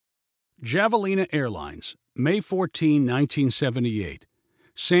Javelina Airlines, May 14, 1978.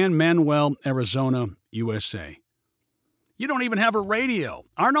 San Manuel, Arizona, USA. You don't even have a radio.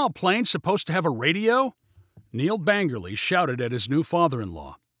 Aren't all planes supposed to have a radio? Neil Bangerly shouted at his new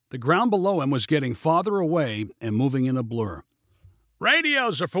father-in-law. The ground below him was getting farther away and moving in a blur.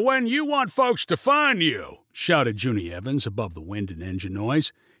 "Radios are for when you want folks to find you," shouted Junie Evans above the wind and engine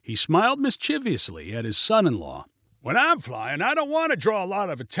noise. He smiled mischievously at his son-in-law. "When I'm flying, I don't want to draw a lot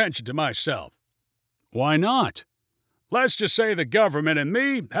of attention to myself." "Why not?" "Let's just say the government and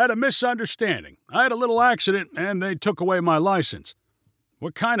me had a misunderstanding. I had a little accident, and they took away my license."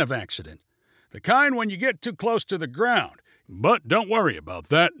 "What kind of accident?" "The kind when you get too close to the ground. But don't worry about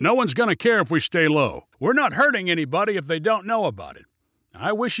that. No one's going to care if we stay low. We're not hurting anybody if they don't know about it."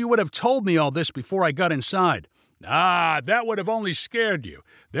 "I wish you would have told me all this before I got inside." That would have only scared you.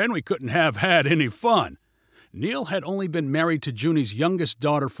 Then we couldn't have had any fun." Neil had only been married to Junie's youngest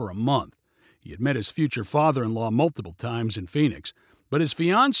daughter for a month. He had met his future father-in-law multiple times in Phoenix, but his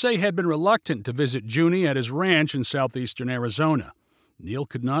fiancée had been reluctant to visit Junie at his ranch in southeastern Arizona. Neil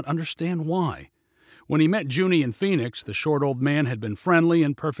could not understand why. When he met Junie in Phoenix, the short old man had been friendly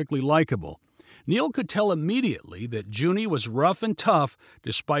and perfectly likable. Neil could tell immediately that Junie was rough and tough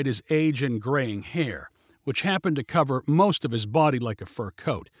despite his age and graying hair, which happened to cover most of his body like a fur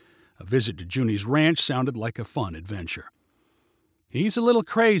coat. A visit to Junie's ranch sounded like a fun adventure. "He's a little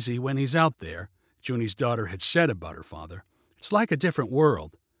crazy when he's out there," Junie's daughter had said about her father. "It's like a different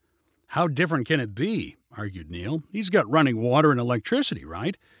world." "How different can it be?" argued Neil. "He's got running water and electricity,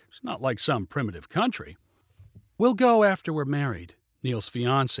 right? It's not like some primitive country." "We'll go after we're married," Neil's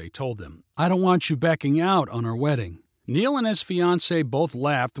fiancée told him. "I don't want you backing out on our wedding." Neil and his fiancée both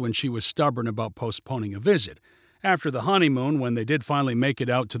laughed when she was stubborn about postponing a visit. After the honeymoon, when they did finally make it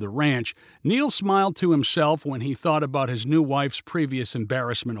out to the ranch, Neil smiled to himself when he thought about his new wife's previous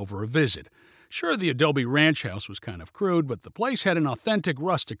embarrassment over a visit. Sure, the adobe ranch house was kind of crude, but the place had an authentic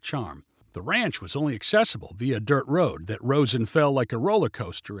rustic charm. The ranch was only accessible via a dirt road that rose and fell like a roller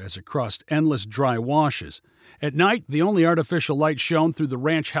coaster as it crossed endless dry washes. At night, the only artificial light shone through the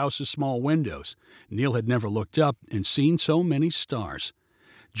ranch house's small windows. Neil had never looked up and seen so many stars.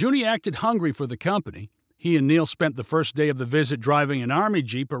 Junie acted hungry for the company. He and Neil spent the first day of the visit driving an army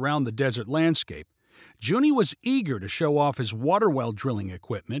jeep around the desert landscape. Junie was eager to show off his water well drilling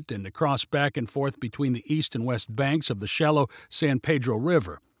equipment and to cross back and forth between the east and west banks of the shallow San Pedro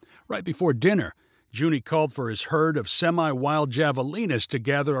River. Right before dinner, Junie called for his herd of semi-wild javelinas to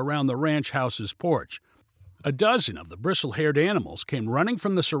gather around the ranch house's porch. A dozen of the bristle-haired animals came running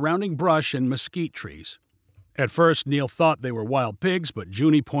from the surrounding brush and mesquite trees. At first, Neil thought they were wild pigs, but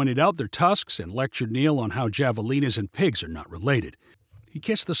Junie pointed out their tusks and lectured Neil on how javelinas and pigs are not related. He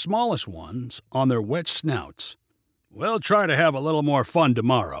kissed the smallest ones on their wet snouts. "We'll try to have a little more fun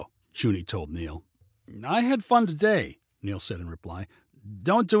tomorrow," Junie told Neil. "I had fun today," Neil said in reply.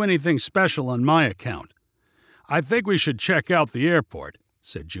 "Don't do anything special on my account." "I think we should check out the airport,"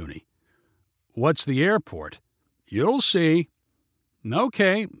 said Junie. "What's the airport?" "You'll see."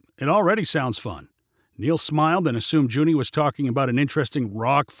 "Okay, it already sounds fun." Neil smiled and assumed Junie was talking about an interesting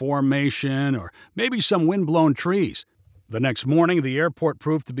rock formation or maybe some wind-blown trees. The next morning, the airport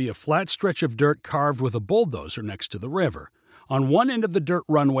proved to be a flat stretch of dirt carved with a bulldozer next to the river. On one end of the dirt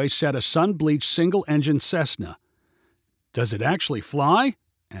runway sat a sun-bleached single-engine Cessna. "Does it actually fly?"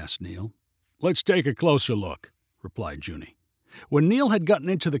 asked Neil. "Let's take a closer look," replied Junie. When Neil had gotten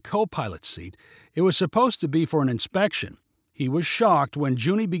into the co-pilot seat, it was supposed to be for an inspection. He was shocked when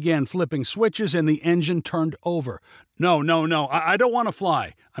Junie began flipping switches and the engine turned over. No, I don't want to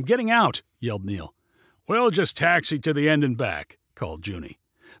fly. I'm getting out," yelled Neil. "We'll just taxi to the end and back," called Junie.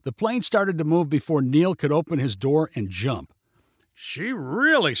 The plane started to move before Neil could open his door and jump. "She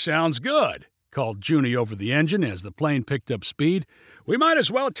really sounds good," called Junie over the engine as the plane picked up speed. "We might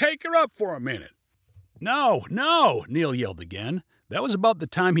as well take her up for a minute." No, Neil yelled again. That was about the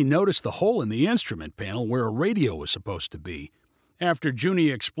time he noticed the hole in the instrument panel where a radio was supposed to be. After Junie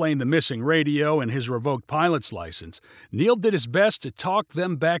explained the missing radio and his revoked pilot's license, Neil did his best to talk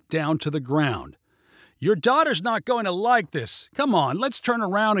them back down to the ground. "Your daughter's not going to like this. Come on, let's turn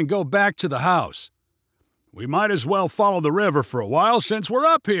around and go back to the house." "We might as well follow the river for a while since we're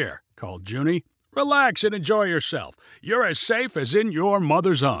up here," called Junie. "Relax and enjoy yourself. You're as safe as in your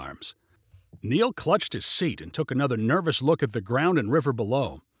mother's arms." Neil clutched his seat and took another nervous look at the ground and river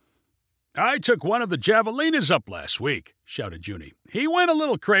below. "I took one of the javelinas up last week," shouted Junie. "He went a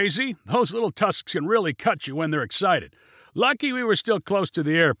little crazy. Those little tusks can really cut you when they're excited. Lucky we were still close to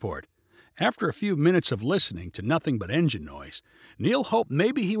the airport." After a few minutes of listening to nothing but engine noise, Neil hoped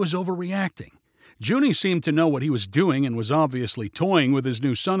maybe he was overreacting. Junie seemed to know what he was doing and was obviously toying with his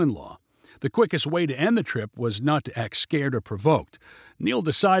new son-in-law. The quickest way to end the trip was not to act scared or provoked. Neil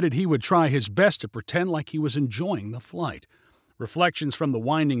decided he would try his best to pretend like he was enjoying the flight. Reflections from the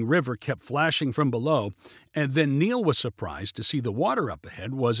winding river kept flashing from below, and then Neil was surprised to see the water up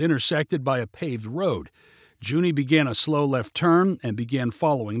ahead was intersected by a paved road. Junie began a slow left turn and began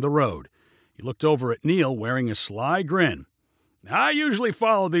following the road. He looked over at Neil wearing a sly grin. "I usually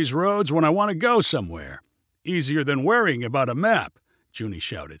follow these roads when I want to go somewhere. Easier than worrying about a map," Junie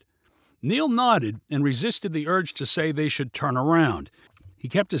shouted. Neil nodded and resisted the urge to say they should turn around. He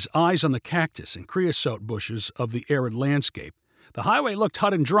kept his eyes on the cactus and creosote bushes of the arid landscape. The highway looked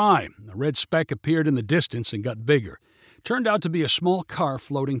hot and dry. A red speck appeared in the distance and got bigger. It turned out to be a small car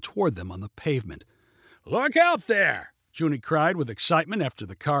floating toward them on the pavement. "Look out there!" Junie cried with excitement after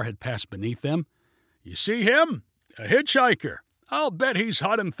the car had passed beneath them. "You see him? A hitchhiker. I'll bet he's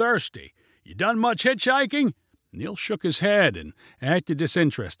hot and thirsty. You done much hitchhiking?" Neil shook his head and acted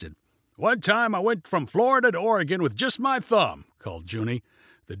disinterested. "One time I went from Florida to Oregon with just my thumb," called Junie.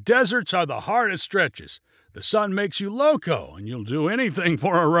 "The deserts are the hardest stretches. The sun makes you loco, and you'll do anything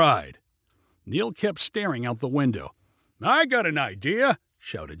for a ride." Neil kept staring out the window. "I got an idea,"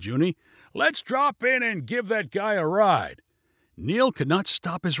 shouted Junie. "Let's drop in and give that guy a ride." Neil could not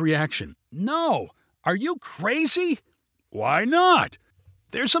stop his reaction. "No! Are you crazy?" "Why not?"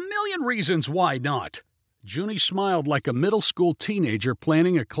 "There's a million reasons why not." Junie smiled like a middle school teenager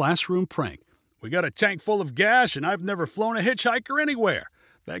planning a classroom prank. "We got a tank full of gas, and I've never flown a hitchhiker anywhere.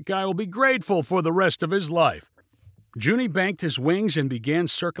 That guy will be grateful for the rest of his life." Junie banked his wings and began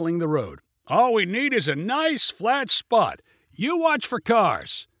circling the road. "All we need is a nice, flat spot. You watch for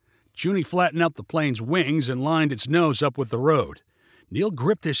cars." Junie flattened out the plane's wings and lined its nose up with the road. Neil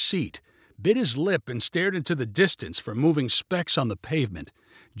gripped his seat, bit his lip, and stared into the distance for moving specks on the pavement.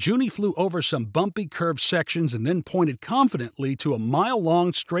 Junie flew over some bumpy, curved sections and then pointed confidently to a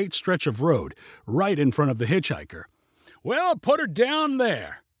mile-long straight stretch of road right in front of the hitchhiker. "Well, put her down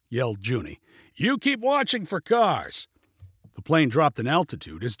there," yelled Junie. "You keep watching for cars." The plane dropped in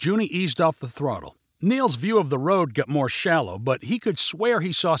altitude as Junie eased off the throttle. Neil's view of the road got more shallow, but he could swear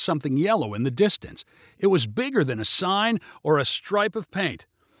he saw something yellow in the distance. It was bigger than a sign or a stripe of paint.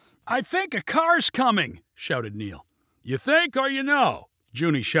 "I think a car's coming," shouted Neil. "You think or you know?"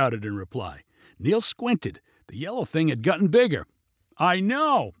 Junie shouted in reply. Neil squinted. The yellow thing had gotten bigger. I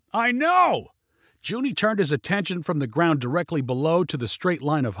know! Junie turned his attention from the ground directly below to the straight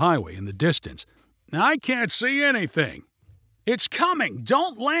line of highway in the distance. "I can't see anything." "It's coming!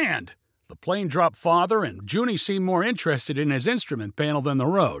 Don't land!" The plane dropped farther, and Junie seemed more interested in his instrument panel than the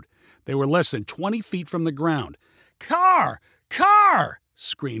road. They were less than 20 feet from the ground. "Car! Car!"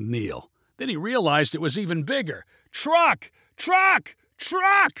 screamed Neil. Then he realized it was even bigger. "Truck! Truck!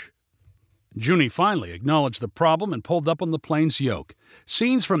 Truck!" Junie finally acknowledged the problem and pulled up on the plane's yoke.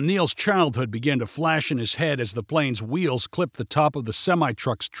 Scenes from Neil's childhood began to flash in his head as the plane's wheels clipped the top of the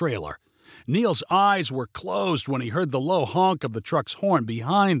semi-truck's trailer. Neil's eyes were closed when he heard the low honk of the truck's horn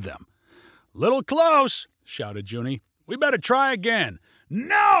behind them. "Little close," shouted Junie. "We better try again."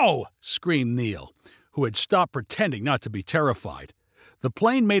 "No!" screamed Neil, who had stopped pretending not to be terrified. The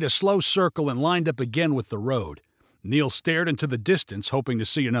plane made a slow circle and lined up again with the road. Neil stared into the distance, hoping to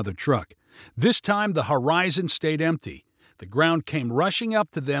see another truck. This time, the horizon stayed empty. The ground came rushing up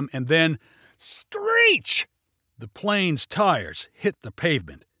to them, and then, screech! The plane's tires hit the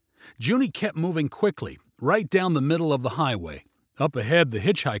pavement. Junie kept moving quickly, right down the middle of the highway. Up ahead, the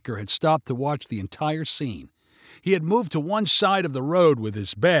hitchhiker had stopped to watch the entire scene. He had moved to one side of the road with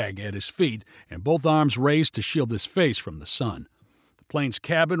his bag at his feet and both arms raised to shield his face from the sun. The plane's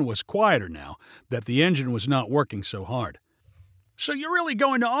cabin was quieter now that the engine was not working so hard. "So you're really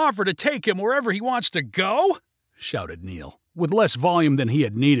going to offer to take him wherever he wants to go?" shouted Neil, with less volume than he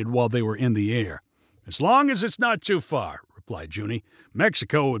had needed while they were in the air. "As long as it's not too far," replied Junie.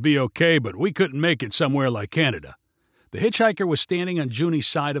 "Mexico would be okay, but we couldn't make it somewhere like Canada." The hitchhiker was standing on Junie's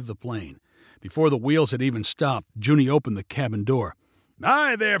side of the plane. Before the wheels had even stopped, Junie opened the cabin door.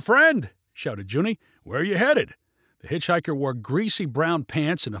 "Hi there, friend," shouted Junie. "Where are you headed?" The hitchhiker wore greasy brown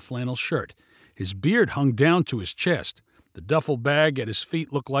pants and a flannel shirt. His beard hung down to his chest. The duffel bag at his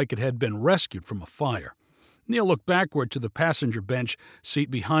feet looked like it had been rescued from a fire. Neil looked backward to the passenger bench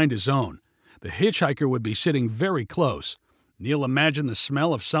seat behind his own. The hitchhiker would be sitting very close. Neil imagined the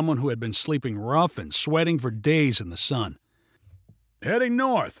smell of someone who had been sleeping rough and sweating for days in the sun. "Heading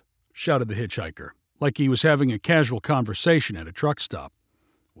north," shouted the hitchhiker, like he was having a casual conversation at a truck stop.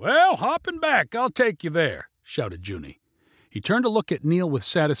 "Well, hopping back, I'll take you there," shouted Junie. He turned to look at Neil with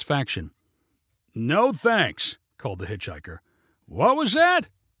satisfaction. "No thanks," called the hitchhiker. "What was that?"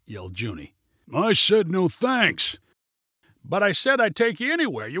 yelled Junie. "I said no thanks." "But I said I'd take you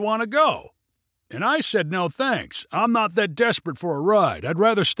anywhere you want to go." And I said no thanks. I'm not that desperate for a ride. I'd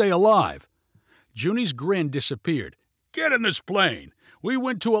rather stay alive. Junie's grin disappeared. Get in this plane. We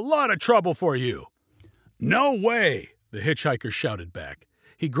went to a lot of trouble for you. No way, the hitchhiker shouted back.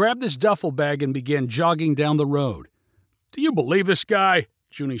 He grabbed his duffel bag and began jogging down the road. Do you believe this guy?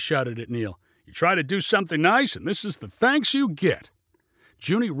 Junie shouted at Neil. You try to do something nice, and this is the thanks you get.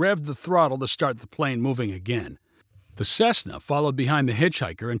 Junie revved the throttle to start the plane moving again. The Cessna followed behind the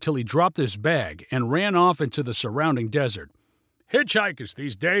hitchhiker until he dropped his bag and ran off into the surrounding desert. Hitchhikers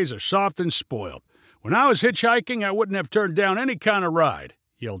these days are soft and spoiled. When I was hitchhiking, I wouldn't have turned down any kind of ride,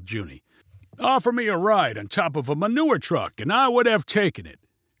 yelled Junie. Offer me a ride on top of a manure truck, and I would have taken it.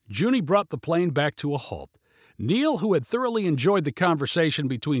 Junie brought the plane back to a halt. Neil, who had thoroughly enjoyed the conversation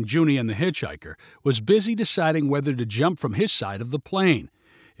between Junie and the hitchhiker, was busy deciding whether to jump from his side of the plane.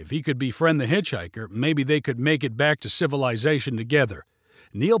 If he could befriend the hitchhiker, maybe they could make it back to civilization together.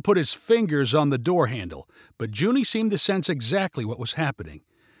 Neil put his fingers on the door handle, but Junie seemed to sense exactly what was happening.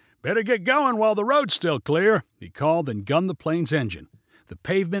 Better get going while the road's still clear, he called and gunned the plane's engine. The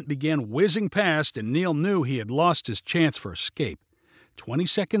pavement began whizzing past, and Neil knew he had lost his chance for escape. 20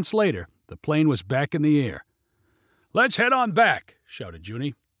 seconds later, the plane was back in the air. Let's head on back, shouted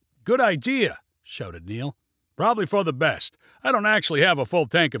Junie. Good idea, shouted Neil. Probably for the best. I don't actually have a full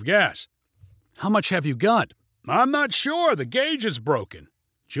tank of gas. How much have you got? I'm not sure. The gauge is broken.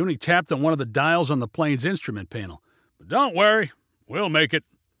 Junie tapped on one of the dials on the plane's instrument panel. But don't worry, we'll make it.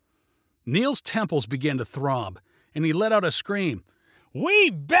 Neil's temples began to throb, and he let out a scream. We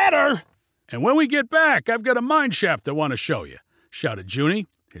better! And when we get back, I've got a mine shaft I want to show you, shouted Junie,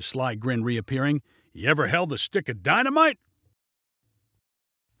 his sly grin reappearing. You ever held a stick of dynamite?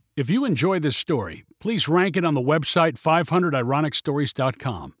 If you enjoy this story, please rank it on the website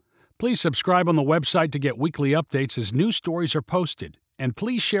 500ironicstories.com. Please subscribe on the website to get weekly updates as new stories are posted, and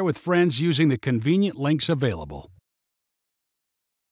please share with friends using the convenient links available.